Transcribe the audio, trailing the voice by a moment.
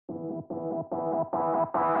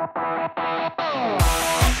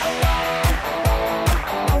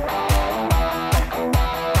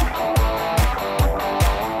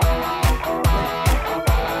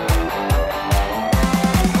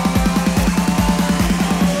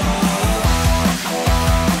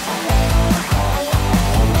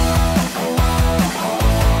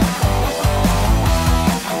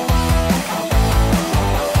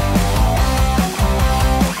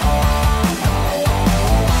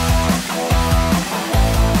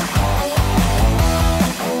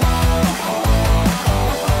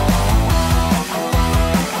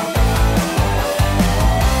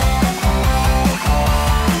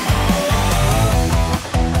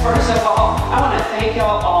Thank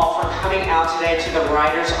y'all all for coming out today to the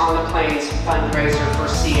Riders on the Plains fundraiser for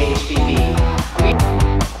CHBB.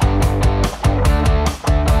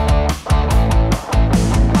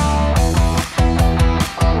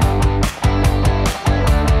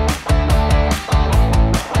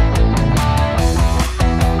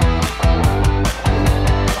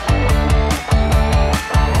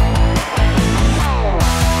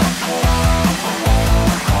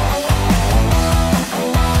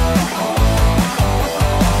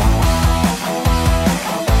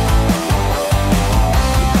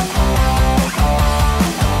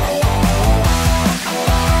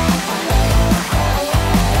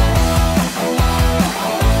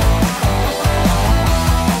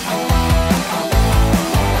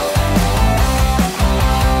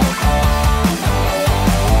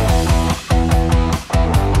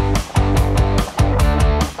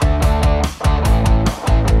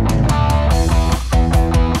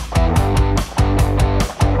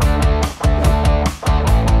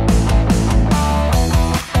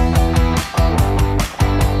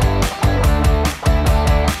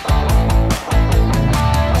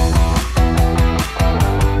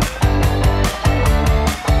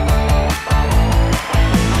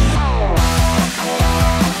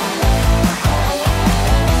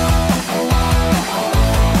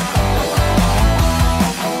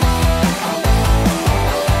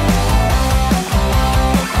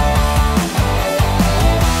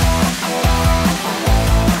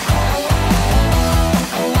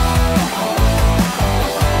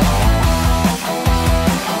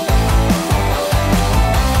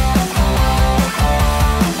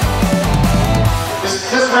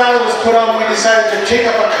 Put on when we decided to take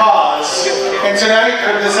up a cause, and tonight,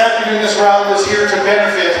 or this afternoon, this rally was here to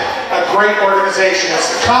benefit a great organization. It's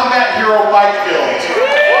the Combat Hero Bike Build.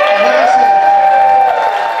 And like I said,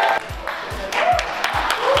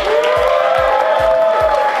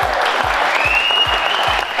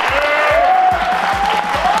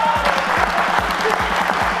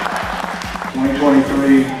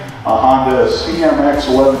 a Honda CMX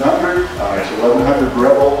 1100. It's 1100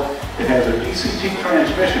 Rebel. It has a DCT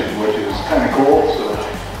transmission, which is kind of cool. So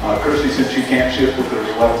Kirstie, since she can't shift with her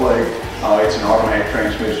left leg, it's an automatic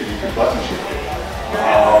transmission. You can button shift it.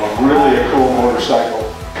 Really a cool motorcycle.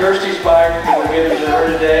 Kirstie's bike that we're giving to her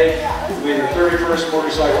today will be the 31st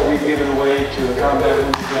motorcycle we've given away to a combat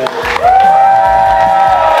wound today.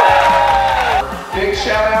 Big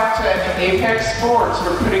shout out to Apex Sports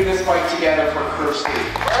for putting this bike together for Kirstie.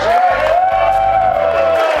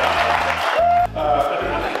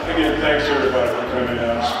 Again, thanks everybody for coming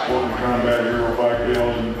out and supporting combat